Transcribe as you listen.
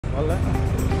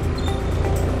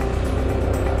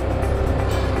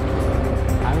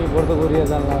हामी बर्दगोरिया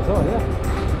जान लाग्छौँ होइन।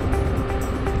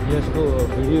 यसको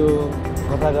भिडियो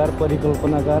कथाकार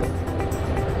परिकल्पनाकार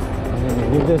अनि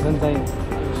निर्देशन चाहिँ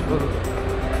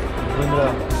उपेन्द्र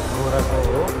बोराको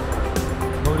हो।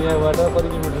 गौरियाबाट कति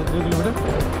किलोमिटर 2 किलोमिटर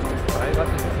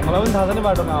मलाई पनि थाहा छैन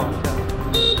बाटोमा आउँछ।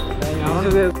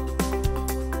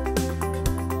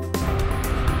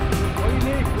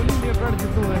 कहिले कुनै नेटवर्क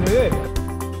जित्नु हुँदैन है।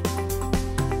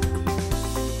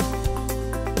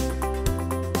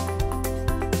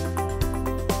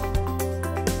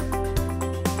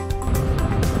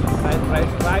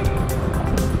 राइट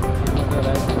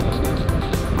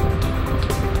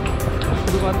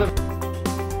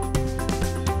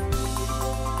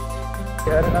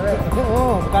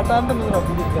काटा अंत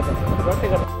रೊಟ್ಟಿ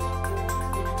कट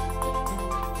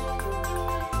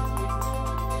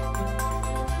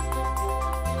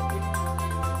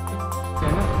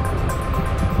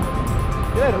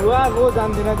रुआ वो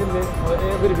जान्दिन तिमीले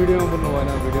फेरि भिडियोमा बोल्नु भएन।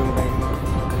 भिडियोमा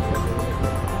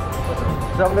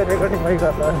सबले रेकर्डिङ भइगयो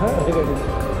रेकर्डिङ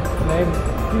नै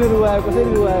किन रुवायो कसरी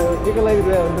रुवायो केको लागि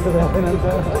रुवायो भने त थाहा छैन नि त।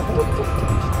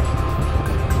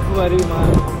 कुवारीमा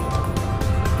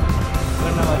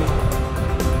गन्नावारी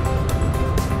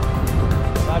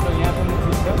बाटो यहाँसम्म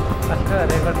पुग्छ।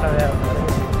 रेकर्ड नभए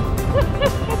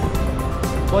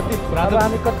बत्ती अब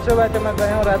हामी कच्चो बाटोमा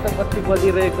गयौँ। रातो बत्ती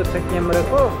बजिरहेको छ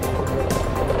क्यामेराको।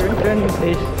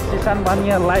 सिसान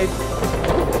बानिया लाइट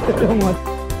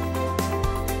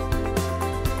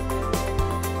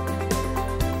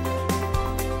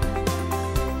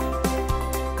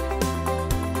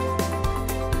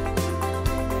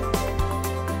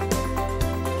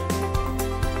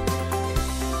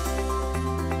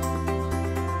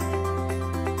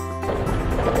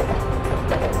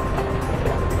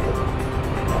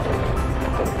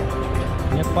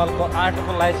नेपालको 8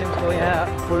 को लाइसेन्सको यहाँ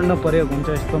पूर्ण प्रयोग हुन्छ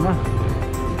यस्तोमा।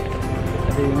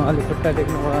 यदि अलिक खुट्टा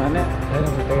देख्नु भयो भने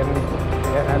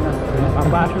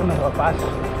पास नभए पास।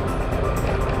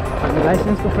 हामी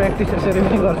लाइसेन्सको प्र्याक्टिस यसरी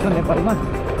नै गर्छ नेपालमा।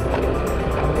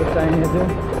 चाहिने चाहिँ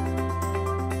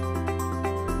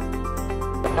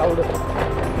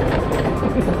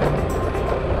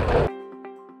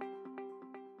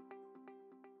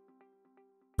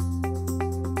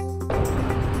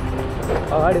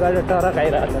अगाडिबाट ट्रक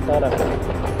आइरहेको छ। ट्रक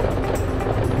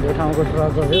यो ठाउँको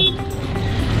ट्रक हो यो।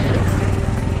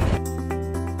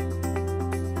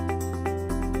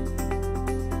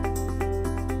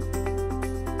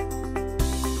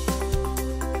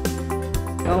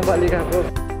 गाउँपालिकाको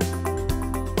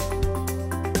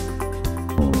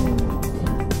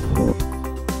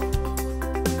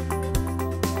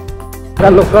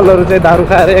लोकलहरू चाहिँ दारू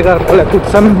खाएर एकअर्कालाई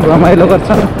कुट्छन्, रमाइलो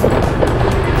गर्छन्।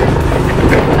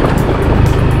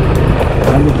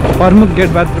 प्रमुख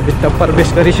गेटबाट भित्र प्रवेश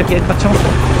गरिसकेका छौँ।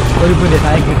 वरिपरि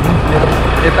आएको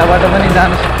यताबाट पनि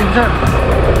जान सकिन्छ।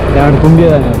 त्यहाँबाट घुम्बियो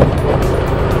जाने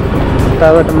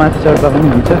यताबाट माथि चढ्दा पनि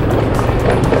हुन्छ।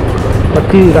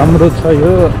 कति राम्रो छ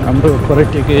यो हाम्रो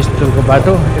पर्यटकीय स्थलको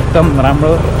बाटो। एकदम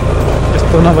राम्रो।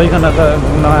 यस्तो नभइकन त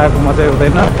नआएको मजै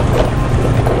हुँदैन।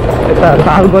 यता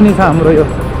ताल पनि छ हाम्रो यो।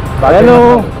 हेलो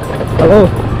हेलो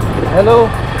हेलो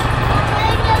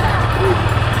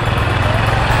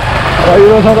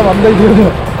छ त भन्दै थियो।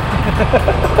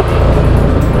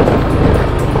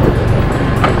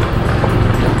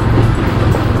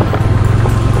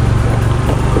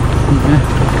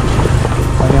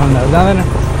 जाँदैन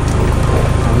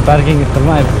हामी पार्किङ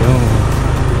स्थलमा आइपुग्यौँ।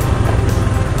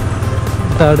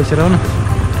 यताबाट छिराउ न।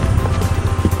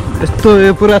 यस्तो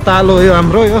यो पुरा ताल हो यो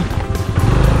हाम्रो। यो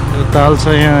ताल छ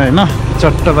यहाँ होइन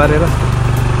चट्ट पारेर।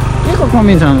 के को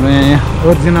कमी छ हाम्रो यहाँ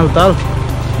ओरिजिनल ताल।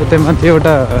 त्यही माथि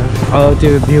एउटा त्यो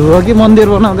भ्यू हो कि मन्दिर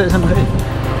बनाउँदैछन् खै।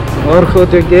 अर्को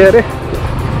त्यो के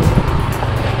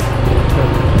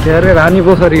अरे रानी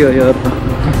पोखरी हो यो।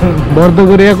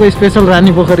 बर्दगोरियाको स्पेसल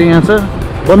रानी पोखरी यहाँ छ।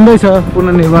 बन्दैछ,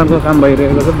 पुनर्निर्माणको काम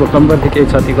भइरहेको छ। भूकम्पले केही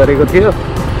क्षति गरेको थियो।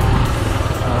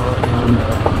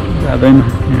 जाँदैन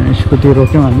यहाँ स्कुटी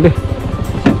रोक्यौँ हामीले।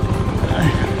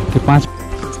 त्यो 5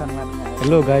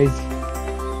 हेलो गाइज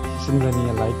सुन्नु नि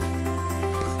यहाँ लाइभ।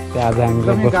 त्यहाँ आज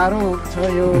हामीलाई गाह्रो छ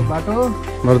यो बाटो।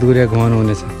 बर्दगोरिया घुमाउनु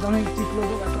हुनेछ। एकदमै चिप्लो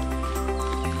बाटो।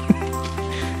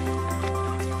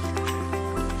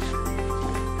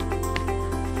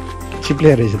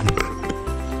 चिप्ले रहेछ त।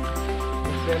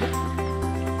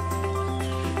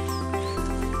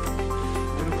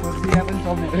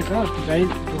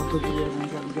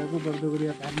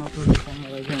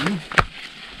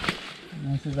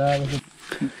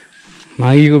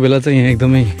 माघीको बेला चाहिँ यहाँ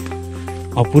एकदमै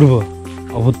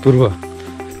अभूतपूर्व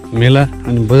मेला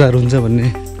अनि बजार हुन्छ भन्ने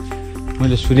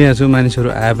मैले सुनेको छु मानिसहरू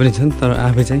आए पनि छन् तर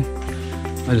आफै चाहिँ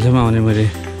अहिलेसम्म आउने मैले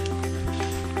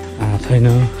छैन।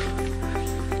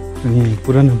 अनि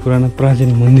पुरानो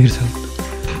प्राचीन मन्दिर छ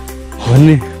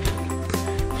भन्ने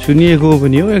सुनिएको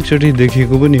पनि हो, एकचोटि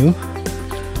देखिएको पनि हो।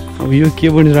 अब यो के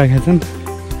बनिराखेका छन्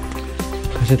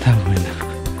कसै थाहा भएन।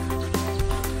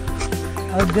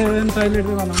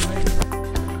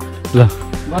 ल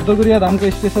बर्दगोरिया धामको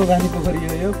स्पेसल रानी पोखरी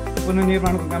हो यो।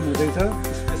 पुनर्निर्माणको काम हुँदैछ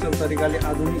स्पेसल तरिकाले,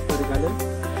 आधुनिक तरिकाले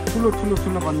ठुलो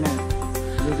बन्ने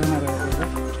योजना रहेको छ।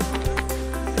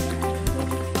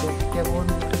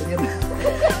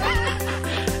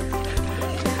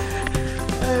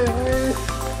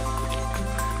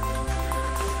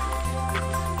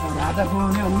 राजा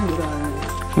गुमाउने भन्ने कुरा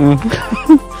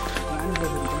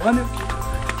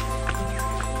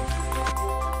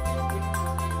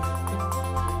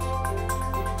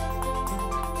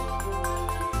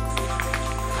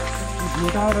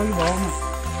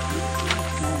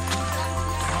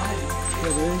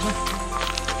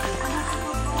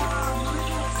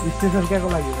स्पेसल क्या को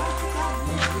लागि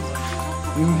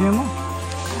म्युजियम हो।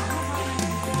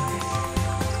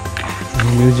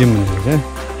 म्युजियम भनेको चाहिँ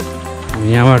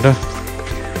यहाँबाट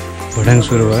भोटाङ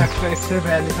सुरु भयो।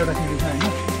 142 वटा सिँढी छ हैन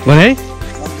भने है,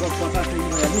 लगभग 50 सिँढी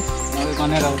भ्याली नभए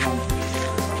गनेर आउँछ।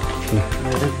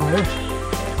 भयो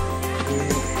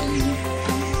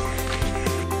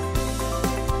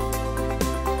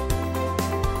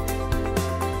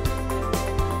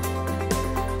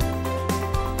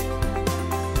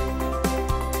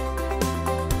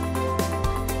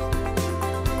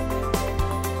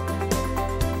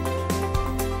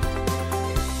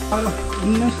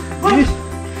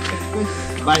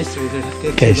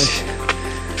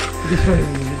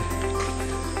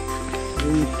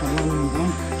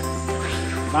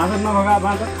बाँदर नभगा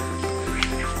बाँदर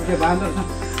बाँदर छ।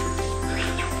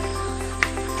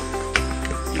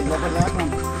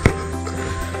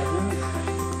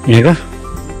 यहाँका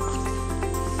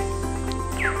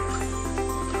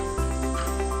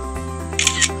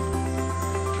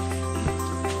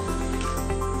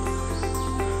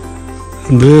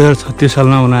 2036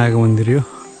 सालमा बनाएको मन्दिर यो।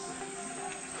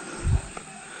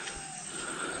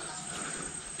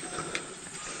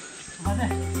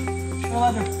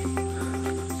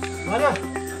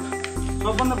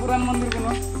 सबभन्दा पुरानो मन्दिर कुन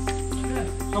हो?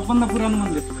 सबभन्दा पुरानो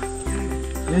मन्दिर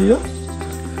यही हो।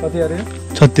 कति अरे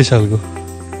 36 सालको।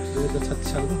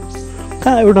 2036 सालको।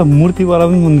 कहाँ एउटा मूर्तिवाला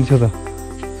पनि मन्दिर छ त?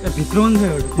 भित्रमा छ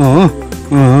एउटा।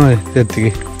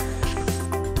 त्यतिकै।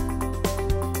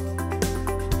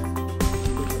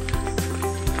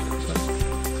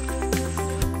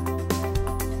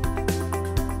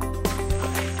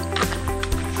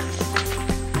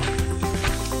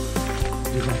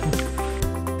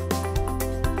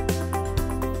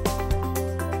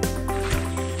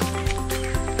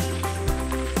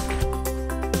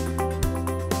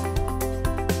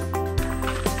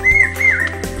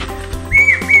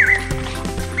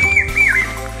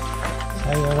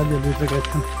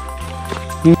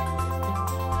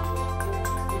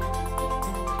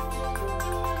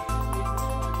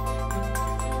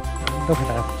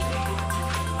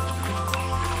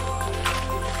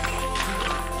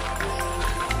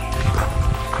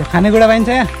 खानेकुरा पाइन्छ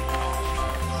यहाँ?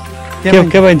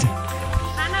 के पाइन्छ?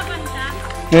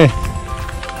 ए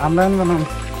हामीलाई पनि बनाउनु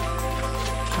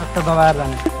दबाएर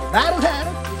जाने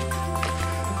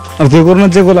अब त्यो कोरोना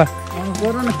चाहिँ गोला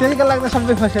कोरोना त्यहीका लाग्दा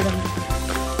सबै फसेर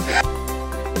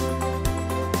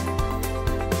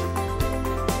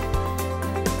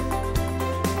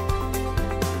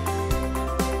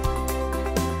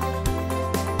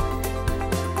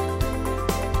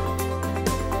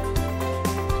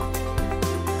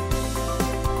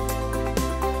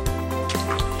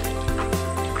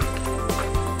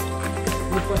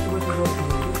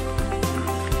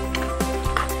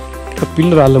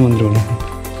पिल्लर हाल्नु मन्दिर हुने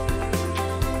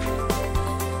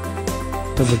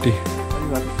तपट्टि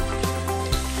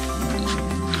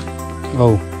औ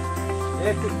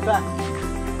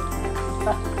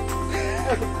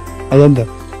अजन्त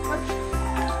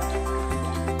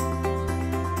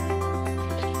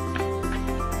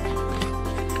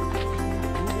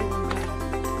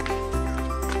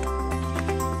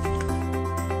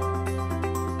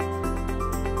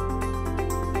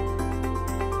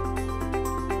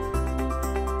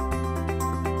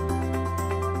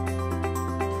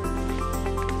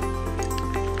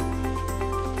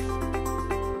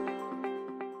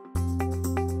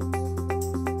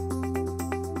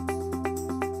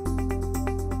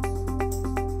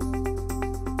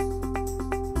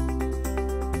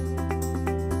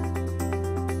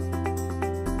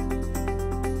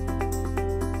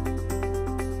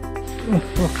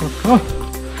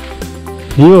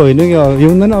यो होइन कि यो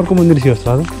हुँदैन अर्को मन्दिर थियो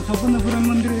जस्तो छ सबभन्दा पुरानो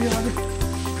मन्दिर यो आज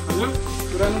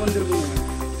पुरानो मन्दिर कुन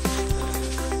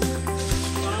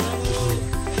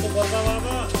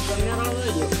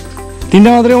तीनटा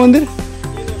मात्रै मन्दिर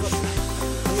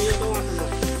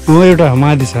एउटा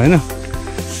माथि छ होइन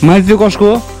माथि चाहिँ कसको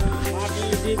हो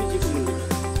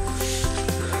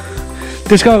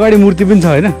त्यसको अगाडि मूर्ति पनि छ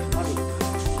होइन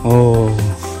हो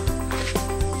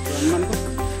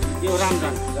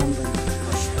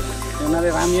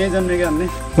राम यही जन्मेको भन्ने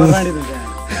पौराणिक हुन्छ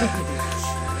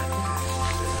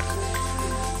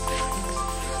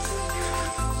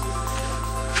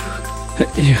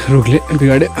रुखले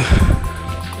बिगाड्यो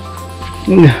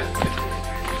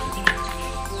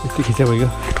यति खिचा भइगयो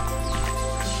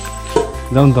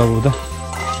जाउँ त अब उता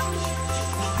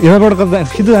यहाँबाट कता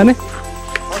सिधै जाने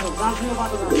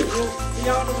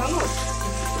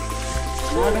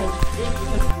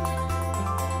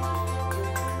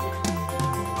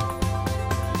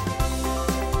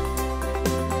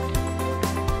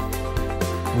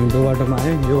दो बाटोमा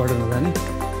आयो यो बाटो नजाने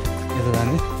यता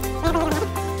जाने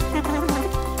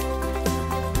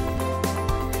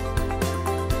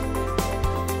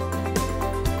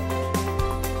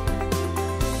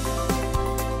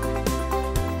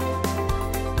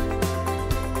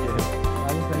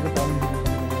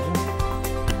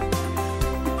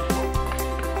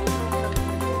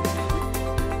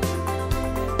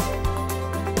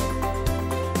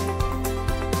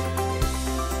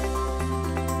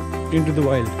into the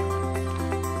wild.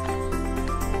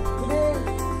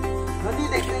 नदी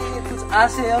देख रही है कुछ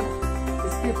आसे अब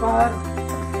इसके पार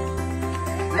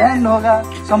लैंड होगा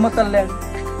समतल लैंड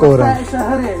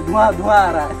शहर है धुआं धुआं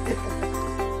आ रहा है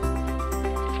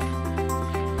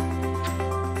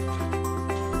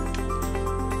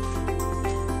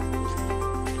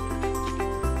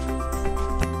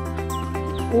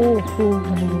ओहो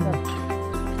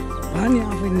पानी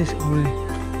आफै निस्काउने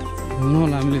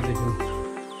नल हामीले देख्यौँ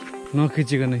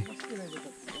नखिचेको नै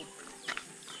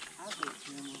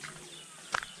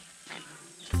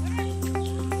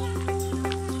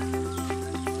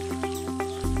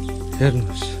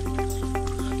हेर्नुहोस्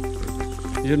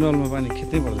यो नलमा पानी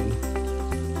खिच्नै पर्दैन